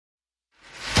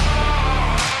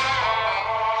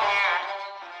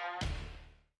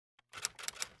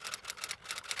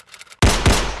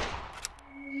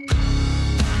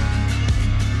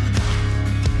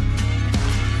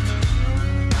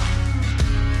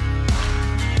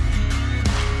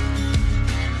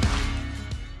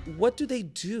what do they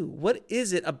do? What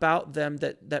is it about them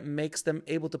that makes them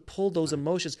able to pull those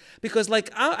emotions? Because like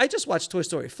I just watched Toy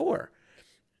Story 4.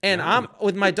 And Yeah, I'm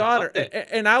with my daughter,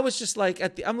 and I was just like,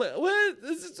 I'm like, what?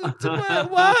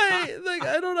 Why? Like,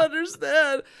 I don't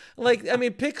understand. Like, I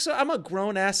mean, Pixar. I'm a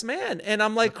grown ass man, and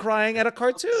I'm like crying at a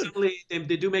cartoon. Unfortunately,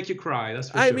 they do make you cry.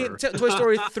 That's for I mean, sure. Toy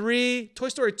Story 3, Toy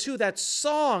Story 2, that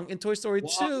song in Toy Story 2.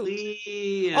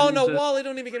 Wall-E Oh no, and Wally,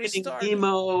 don't even get me Finding started.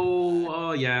 Nemo.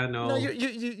 Oh yeah, No, no.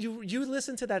 you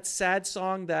listen to that sad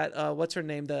song that what's her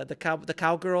name, the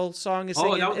cowgirl song is Oh,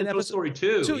 singing that was in in Toy episode Story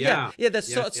 2. two. Yeah, Yeah. yeah, Yeah,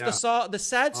 the yeah. song, the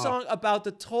sad Oh, song about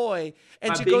the toy,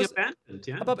 and she about being goes abandoned.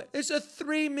 Yeah. about it's a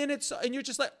 3 minute song, and you're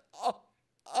just like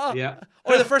Yeah.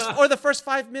 or the first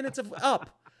 5 minutes of Up.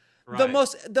 Right.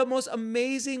 The most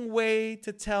amazing way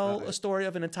to tell a Right. story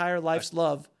of an entire Right. life's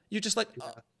love. You're just like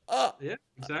Yeah. uh. Yeah,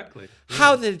 exactly.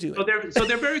 How Yeah. did they do So it?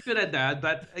 they're very good at that.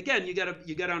 But again, you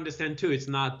gotta understand too. It's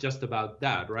not just about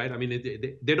that, right? I mean,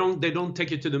 they don't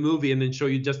take you to the movie and then show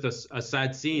you just a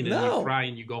sad scene and you No, cry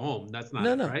and you go home. That's not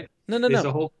no, it, no, right? no, no, It's no.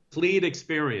 a whole complete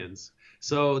experience.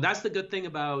 So that's the good thing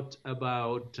about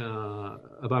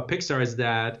Pixar is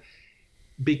that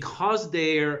because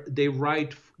they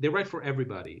write for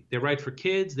everybody. They write for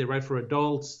kids, they write for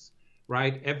adults,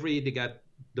 right? They got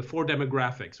the four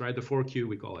demographics, right? The 4Q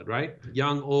we call it, right?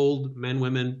 Young, old, men,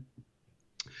 women.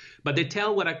 But they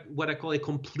tell what I call a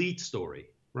complete story,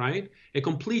 right? A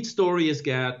complete story has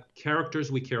got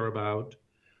characters we care about,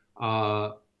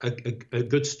 a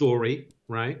good story,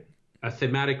 right? A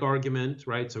thematic argument,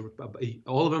 right? So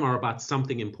all of them are about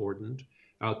something important,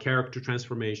 character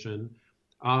transformation.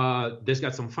 There's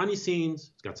got some funny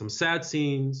scenes, it's got some sad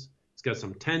scenes, it's got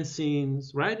some tense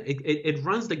scenes, right? It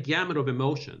runs the gamut of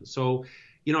emotions. So,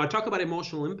 I talk about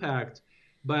emotional impact,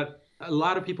 but a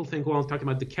lot of people think, well, I'm talking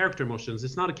about the character emotions.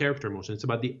 It's not a character emotion, it's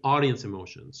about the audience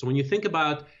emotions. So when you think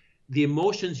about the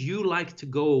emotions you like to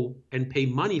go and pay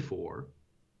money for,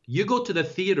 you go to the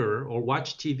theater or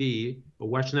watch TV or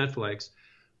watch Netflix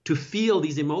to feel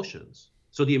these emotions.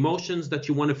 So the emotions that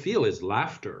you want to feel is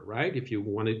laughter, right? If you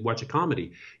want to watch a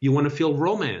comedy, you want to feel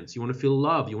romance, you want to feel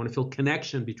love, you want to feel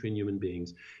connection between human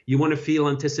beings. You want to feel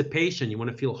anticipation, you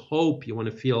want to feel hope, you want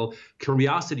to feel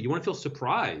curiosity, you want to feel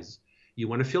surprise. You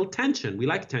want to feel tension. We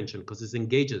like tension because it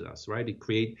engages us, right?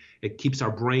 It keeps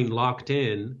our brain locked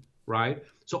in, right?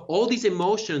 So all these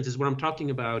emotions is what I'm talking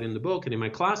about in the book and in my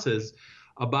classes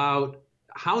about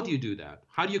how do you do that?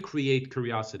 How do you create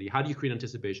curiosity? How do you create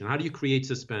anticipation? How do you create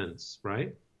suspense,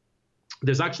 right?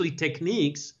 There's actually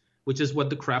techniques, which is what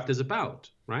the craft is about,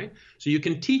 right? So you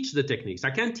can teach the techniques.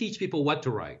 I can't teach people what to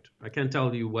write. I can't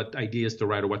tell you what ideas to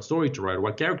write or what story to write or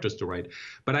what characters to write.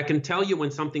 But I can tell you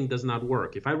when something does not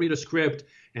work. If I read a script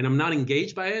and I'm not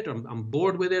engaged by it, I'm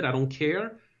bored with it, I don't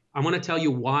care, I'm going to tell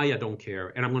you why I don't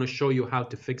care. And I'm going to show you how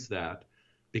to fix that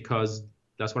because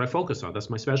that's what I focus on. That's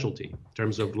my specialty in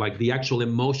terms of like the actual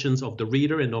emotions of the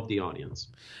reader and of the audience.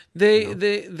 You know?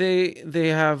 They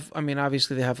have. I mean,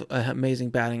 obviously they have an amazing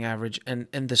batting average, and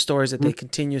the stories that they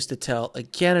continues to tell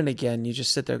again and again. You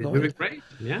just sit there They do going, it great.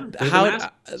 Yeah. They're the how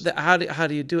masters. how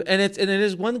do you do it? And it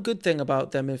is one good thing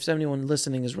about them. If anyone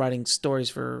listening is writing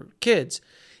stories for kids,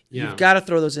 you've Yeah. got to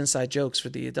throw those inside jokes for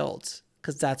the adults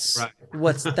because that's Right.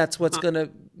 what's gonna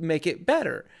make it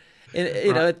better. And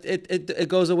Right. it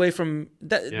goes away from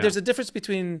that. Yeah. There's a difference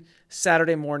between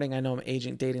Saturday morning. I know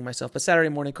I'm dating myself, but Saturday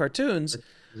morning cartoons,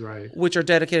 Right. which are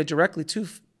dedicated directly to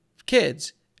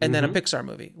kids, and then a Mm-hmm. Pixar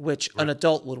movie, which an Right.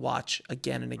 adult would watch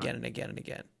again and again and again and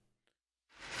again.